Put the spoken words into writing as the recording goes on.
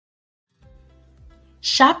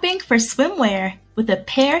Shopping for swimwear with a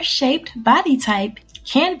pear-shaped body type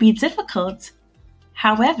can be difficult.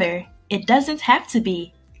 However, it doesn't have to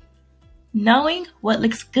be. Knowing what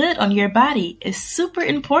looks good on your body is super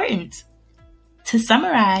important. To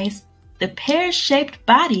summarize, the pear-shaped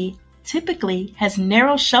body typically has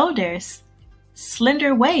narrow shoulders,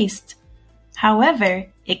 slender waist. However,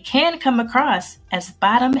 it can come across as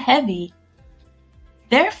bottom-heavy.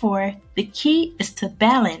 Therefore, the key is to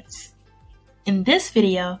balance. In this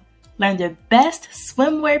video, learn the best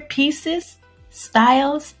swimwear pieces,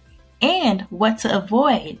 styles, and what to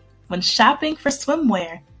avoid when shopping for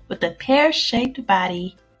swimwear with a pear-shaped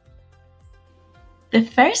body. The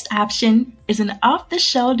first option is an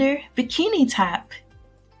off-the-shoulder bikini top.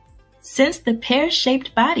 Since the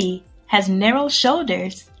pear-shaped body has narrow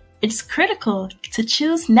shoulders, it's critical to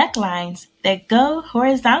choose necklines that go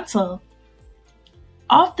horizontal.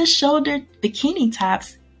 Off-the-shoulder bikini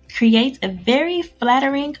tops create a very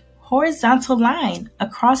flattering horizontal line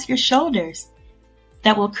across your shoulders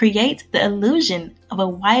that will create the illusion of a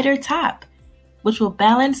wider top, which will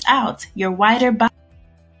balance out your wider body.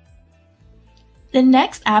 The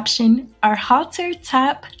next option are halter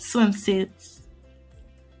top swimsuits.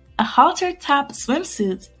 A halter top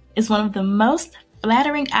swimsuit is one of the most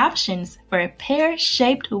flattering options for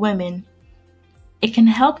pear-shaped women. It can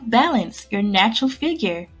help balance your natural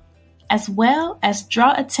figure, as well as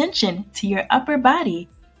draw attention to your upper body,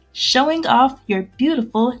 showing off your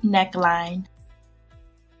beautiful neckline.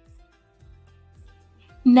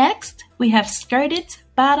 Next, we have skirted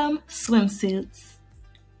bottom swimsuits.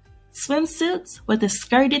 Swimsuits with a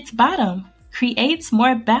skirted bottom creates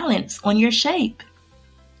more balance on your shape.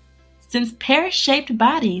 Since pear-shaped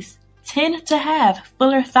bodies tend to have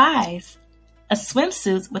fuller thighs, a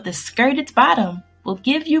swimsuit with a skirted bottom will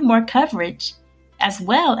give you more coverage, as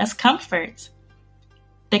well as comfort.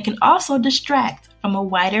 They can also distract from a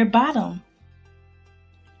wider bottom.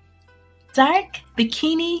 Dark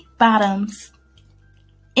bikini bottoms.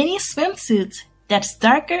 Any swimsuit that's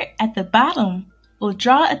darker at the bottom will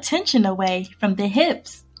draw attention away from the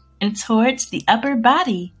hips and towards the upper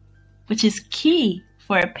body, which is key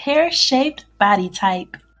for a pear-shaped body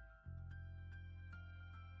type.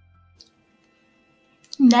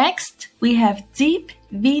 Next, we have deep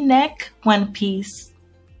V-neck one-piece.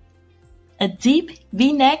 A deep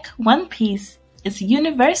V-neck one-piece is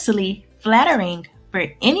universally flattering for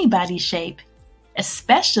any body shape,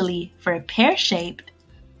 especially for a pear-shaped.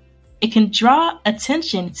 It can draw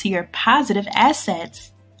attention to your positive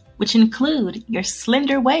assets, which include your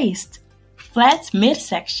slender waist, flat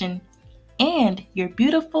midsection, and your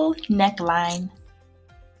beautiful neckline.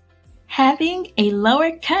 Having a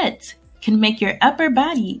lower cut can make your upper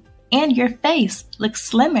body and your face look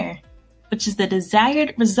slimmer, which is the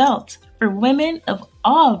desired result for women of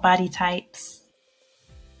all body types.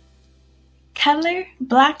 Color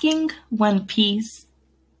blocking one piece.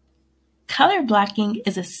 Color blocking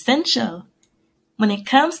is essential. When it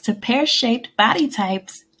comes to pear-shaped body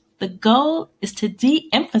types, the goal is to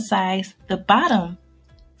de-emphasize the bottom,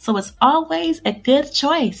 so it's always a good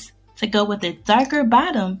choice to go with a darker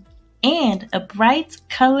bottom and a bright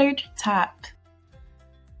colored top.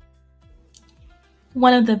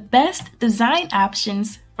 One of the best design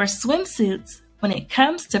options for swimsuits when it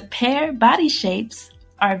comes to pear body shapes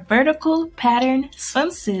are vertical pattern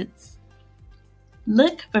swimsuits.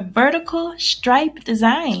 Look for vertical stripe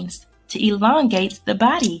designs to elongate the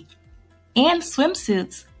body, and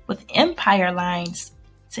swimsuits with empire lines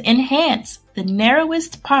to enhance the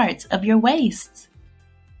narrowest part of your waist.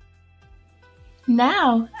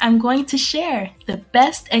 Now I'm going to share the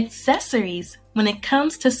best accessories when it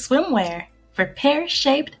comes to swimwear for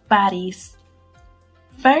pear-shaped bodies.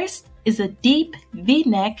 First is a deep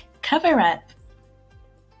V-neck cover-up.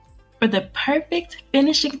 For the perfect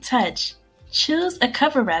finishing touch, choose a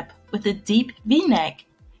cover-up with a deep V-neck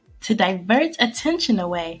to divert attention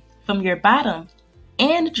away from your bottom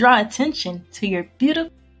and draw attention to your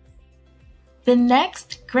beautiful. The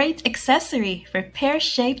next great accessory for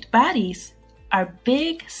pear-shaped bodies are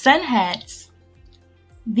big sun hats.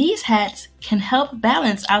 These hats can help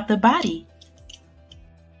balance out the body.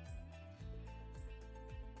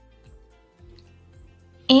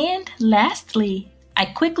 And lastly, I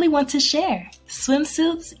quickly want to share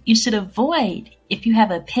swimsuits you should avoid if you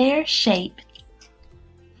have a pear shape.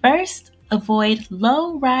 First, avoid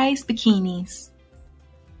low-rise bikinis.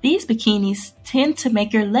 These bikinis tend to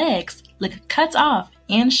make your legs look cut off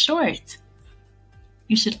and short.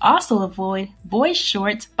 You should also avoid boy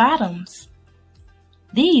short bottoms.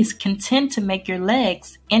 These can tend to make your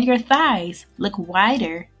legs and your thighs look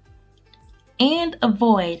wider. And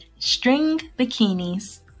avoid string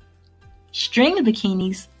bikinis. String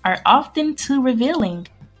bikinis are often too revealing,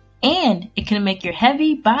 and it can make your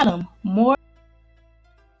heavy bottom more